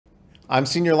I'm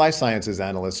Senior Life Sciences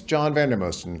Analyst John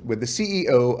Vandermosten with the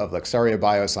CEO of Lexaria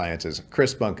Biosciences,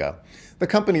 Chris Bunka. The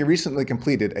company recently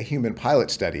completed a human pilot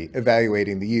study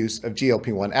evaluating the use of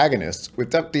GLP-1 agonists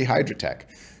with dihydrotech.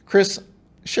 Chris,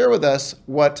 share with us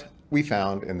what we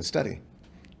found in the study.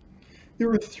 There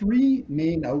were three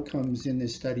main outcomes in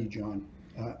this study, John.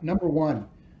 Number one,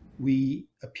 we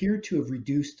appeared to have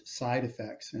reduced side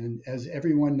effects. And as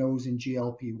everyone knows in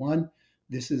GLP-1,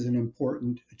 this is an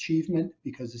important achievement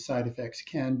because the side effects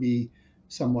can be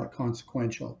somewhat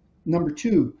consequential. Number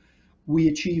two, we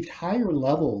achieved higher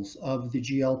levels of the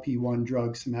GLP-1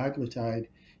 drug semaglutide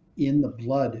in the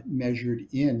blood measured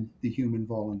in the human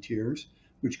volunteers,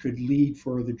 which could lead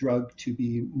for the drug to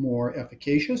be more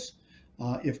efficacious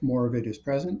if more of it is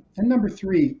present. And number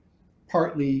three,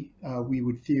 partly we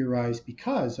would theorize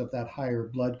because of that higher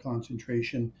blood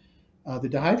concentration, the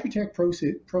dihydrotech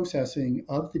processing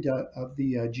of the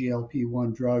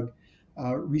GLP-1 drug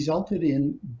resulted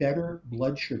in better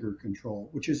blood sugar control,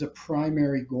 which is a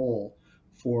primary goal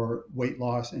for weight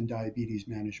loss and diabetes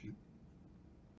management.